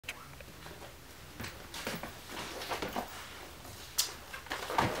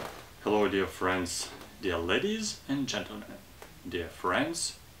Hello dear friends, dear ladies and gentlemen, dear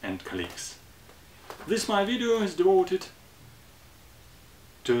friends and colleagues. This my video is devoted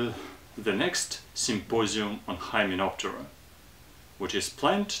to the next symposium on Hymenoptera, which is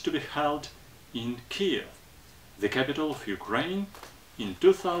planned to be held in Kiev, the capital of Ukraine, in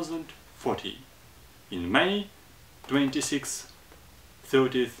 2040, in May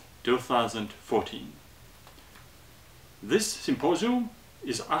 26-30th, 2014. This symposium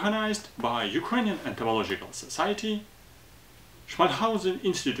is organized by Ukrainian Entomological Society, Schmalhausen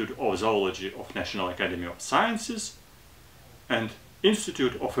Institute of Zoology of National Academy of Sciences, and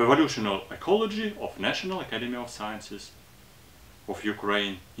Institute of Evolutionary Ecology of National Academy of Sciences of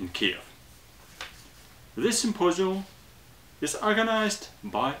Ukraine in Kiev. This symposium is organized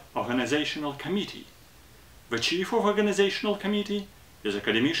by Organizational Committee. The chief of Organizational Committee is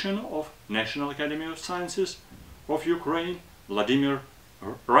Academician of National Academy of Sciences of Ukraine, Vladimir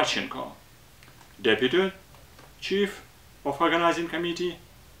Radchenko. Deputy Chief of Organizing Committee,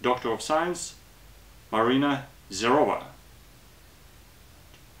 Doctor of Science, Marina Zerova.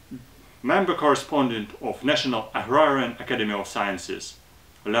 Member Correspondent of National Agrarian Academy of Sciences,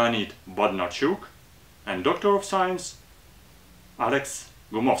 Leonid Bodnarchuk, and Doctor of Science, Alex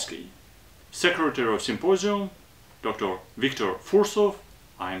Gumovsky. Secretary of Symposium, Dr. Viktor Fursov.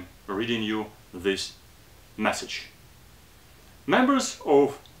 I'm reading you this message. Members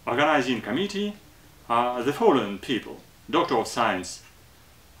of Organizing Committee are the following people: Doctor of Science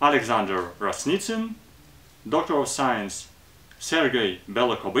Alexander Rasnitsyn, Doctor of Science Sergei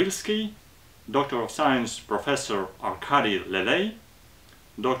Belokobylsky, Doctor of Science Professor Arkady Leley,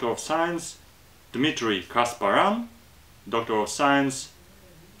 Doctor of Science Dmitry Kasparan, Doctor of Science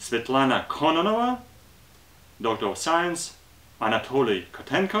Svetlana Kononova, Doctor of Science Anatoly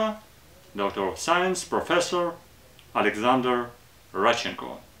Kotenko, Doctor of Science Professor Alexander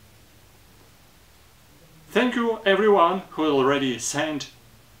Radchenko. Thank you everyone who already sent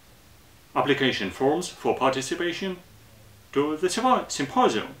application forms for participation to the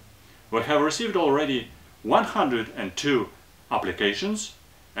symposium. We have received already 102 applications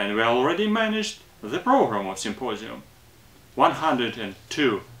and we already managed the program of symposium.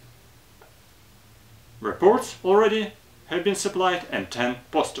 102 reports already have been supplied and 10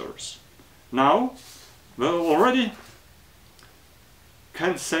 posters. Now we already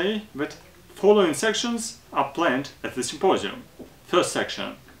can say that following sections are planned at the symposium. First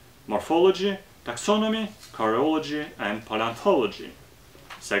section: morphology, taxonomy, choreology and paleontology.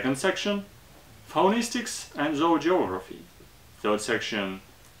 Second section: faunistics and zoogeography. Third section: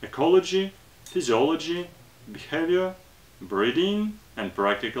 ecology, physiology, behavior, breeding and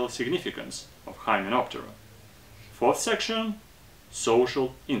practical significance of Hymenoptera. Fourth section: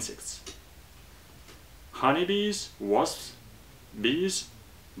 social insects. Honeybees, wasps, bees,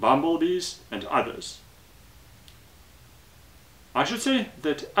 bumblebees and others. I should say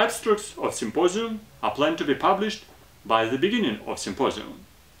that abstracts of symposium are planned to be published by the beginning of symposium.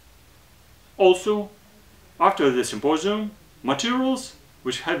 Also, after the symposium, materials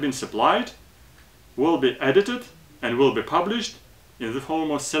which have been supplied will be edited and will be published in the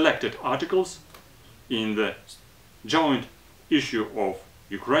form of selected articles in the joint issue of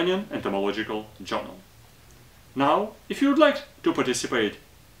Ukrainian Entomological Journal. Now, if you would like to participate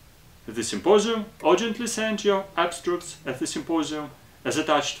at the symposium, urgently send your abstracts at the symposium as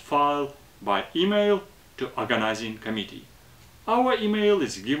attached file by email to Organizing Committee. Our email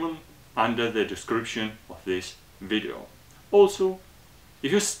is given under the description of this video. Also,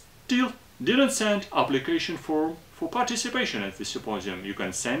 if you still didn't send application form for participation at the symposium, you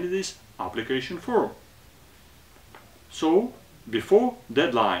can send this application form. So, before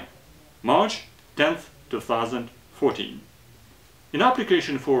deadline, March 10th, 2014. In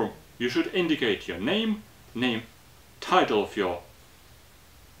application form, you should indicate your name, title of your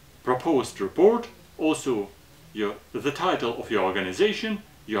proposed report, also the title of your organization,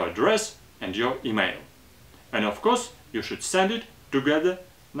 your address and your email. And of course, you should send it together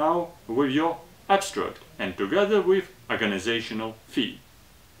now with your abstract and together with organizational fee.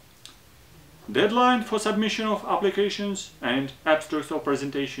 Deadline for submission of applications and abstracts of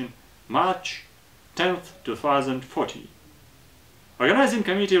presentation, March 10th, 2014. Organizing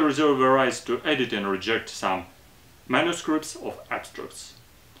Committee reserves the right to edit and reject some manuscripts of abstracts.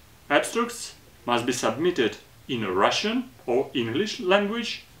 Abstracts must be submitted in Russian or English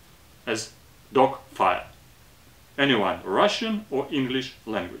language as doc file. Anyone, Russian or English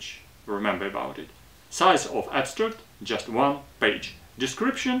language. Remember about it. Size of abstract, just 1 page.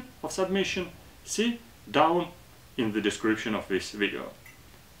 Description of submission, see down in the description of this video.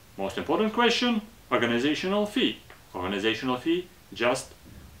 Most important question: organizational fee. Organizational fee just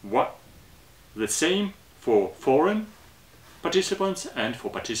the same for foreign participants and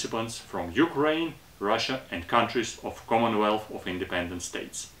for participants from Ukraine, Russia and countries of Commonwealth of Independent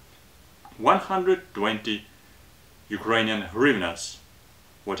States. 120 Ukrainian hryvnias,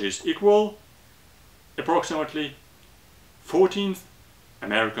 what is equal approximately 14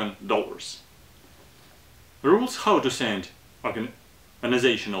 American dollars. Rules how to send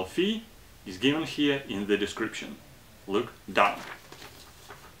organizational fee is given here in the description. Look down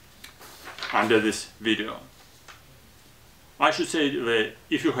under this video. I should say that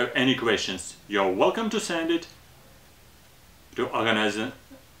if you have any questions, you're welcome to send it to organizing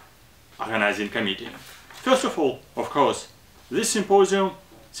committee. First of all, of course, this symposium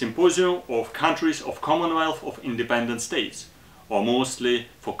of countries of Commonwealth of Independent States, or mostly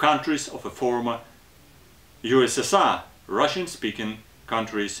for countries of a former USSR, Russian-speaking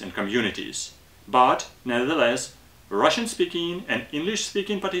countries and communities. But, nevertheless, Russian-speaking and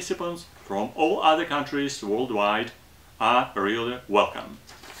English-speaking participants from all other countries worldwide are really welcome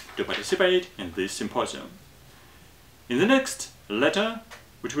to participate in this symposium. In the next letter,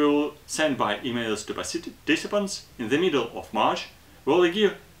 which we will send by emails to participants in the middle of March, we will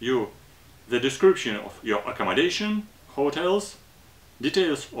give you the description of your accommodation, hotels,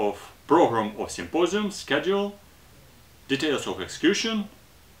 details of program of symposium, schedule, details of excursion,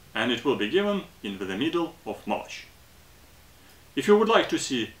 and it will be given in the middle of March. If you would like to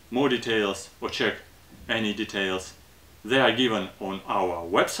see more details or check any details, they are given on our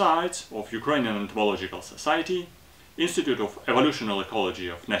websites of Ukrainian Entomological Society, Institute of Evolutionary Ecology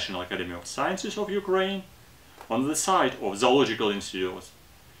of National Academy of Sciences of Ukraine, on the site of Zoological Institute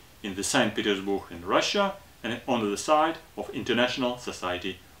in the St. Petersburg in Russia, and on the site of International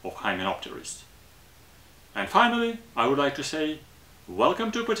Society of Hymenopterists. And finally, I would like to say,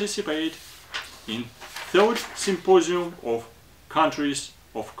 welcome to participate in 3rd Symposium of Countries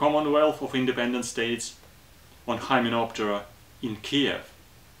of Commonwealth of Independent States on Hymenoptera in Kiev,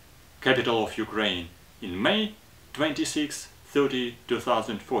 capital of Ukraine, in May 26-30,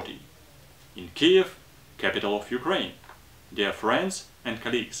 2040. In Kiev, capital of Ukraine. Dear friends and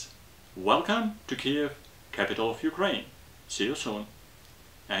colleagues, welcome to Kiev, capital of Ukraine. See you soon.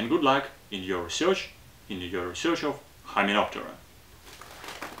 And good luck in your research of Hymenoptera.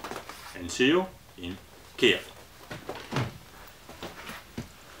 And see you in Kiev.